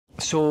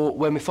So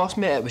when we first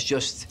met, it was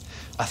just,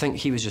 I think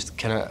he was just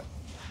kind of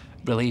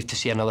relieved to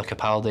see another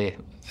Capaldi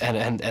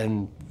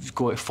and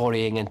go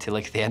foraying into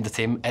like the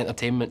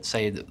entertainment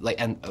side,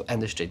 like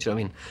industry. Do you know what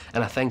I mean?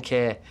 And I think,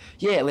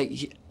 yeah,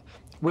 like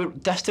we're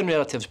distant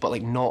relatives, but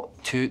like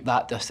not too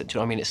that distant. Do you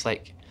know what I mean? It's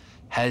like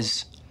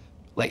his.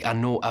 Like I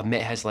know I've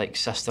met his like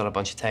sister a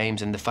bunch of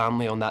times, and the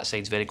family on that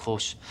side's very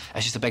close.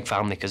 It's just a big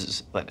family because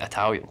it's like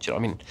Italian. Do you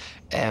know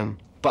what I mean?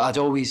 But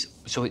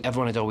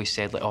everyone had always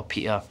said like, oh,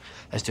 Peter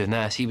is doing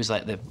this. He was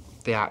like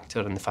the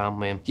actor in the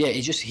family. And yeah,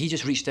 he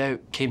just reached out,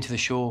 came to the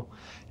show,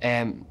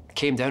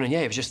 came down, and yeah,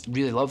 it was just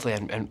really lovely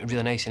and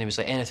really nice. And he was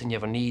like, anything you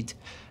ever need,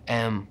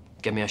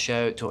 give me a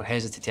shout. Don't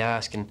hesitate to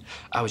ask. And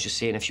I was just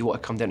saying, if you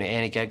want to come down to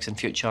any gigs in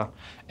future,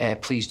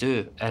 please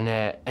do. And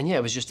yeah,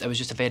 it was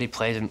just a very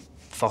pleasant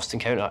first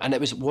encounter, and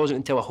it wasn't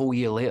until a whole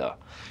year later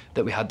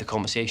that we had the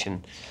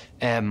conversation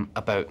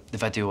about the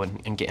video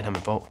and getting him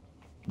involved.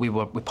 We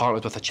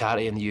partnered with a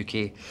charity in the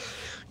UK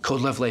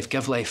called Live Life,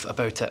 Give Life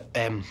about it,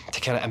 and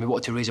we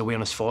wanted to raise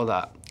awareness for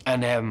that.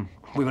 And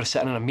we were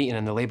sitting in a meeting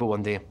in the label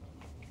one day,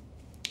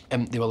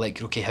 and they were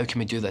like, okay, how can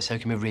we do this? How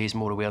can we raise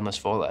more awareness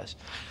for this?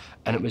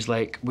 And it was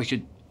like, we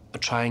could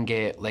try and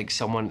get like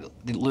someone,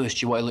 Lewis,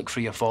 do you want to look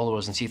through your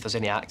followers and see if there's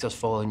any actors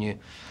following you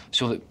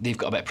so that they've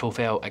got a bit of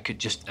profile?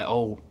 It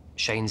all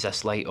shines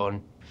this light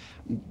on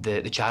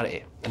the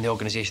charity and the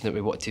organisation that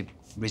we want to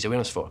raise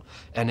awareness for.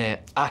 And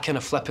I kind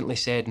of flippantly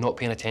said, not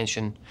paying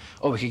attention,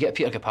 oh, we could get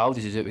Peter Capaldi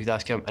to do it, we could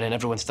ask him. And then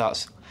everyone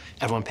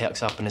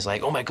perks up and is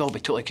like, oh my God, we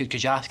totally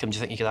could you ask him? Do you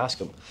think you could ask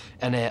him?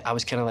 And I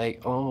was kind of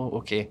like, oh,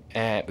 okay,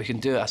 we can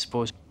do it, I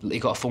suppose. He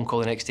got a phone call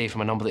the next day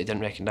from a number that he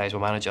didn't recognise, my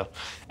manager,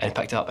 and he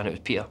picked it up and it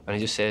was Peter. And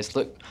he just says,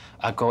 look,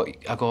 I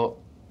got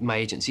my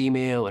agent's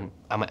email, and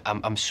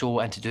I'm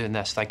so into doing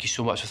this. Thank you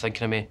so much for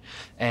thinking of me.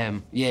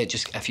 Yeah,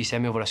 just if you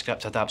send me over a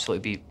script, I'd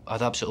absolutely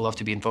love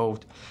to be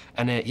involved.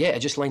 And yeah, it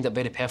just lined up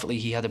very perfectly.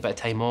 He had a bit of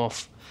time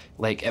off,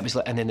 like it was,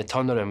 and then the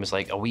turnaround was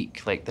like a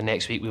week. Like the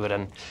next week we were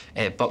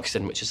in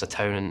Buxton, which is a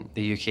town in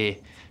the UK,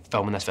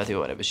 filming this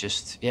video, and it was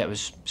just, yeah, it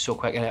was so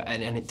quick,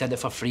 and it did it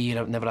for free, and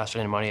I never asked for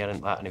any money or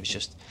anything like that, and it was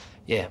just,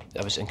 yeah,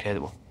 it was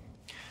incredible.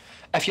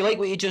 If you like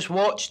what you just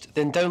watched,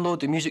 then download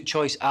the Music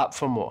Choice app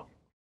for more.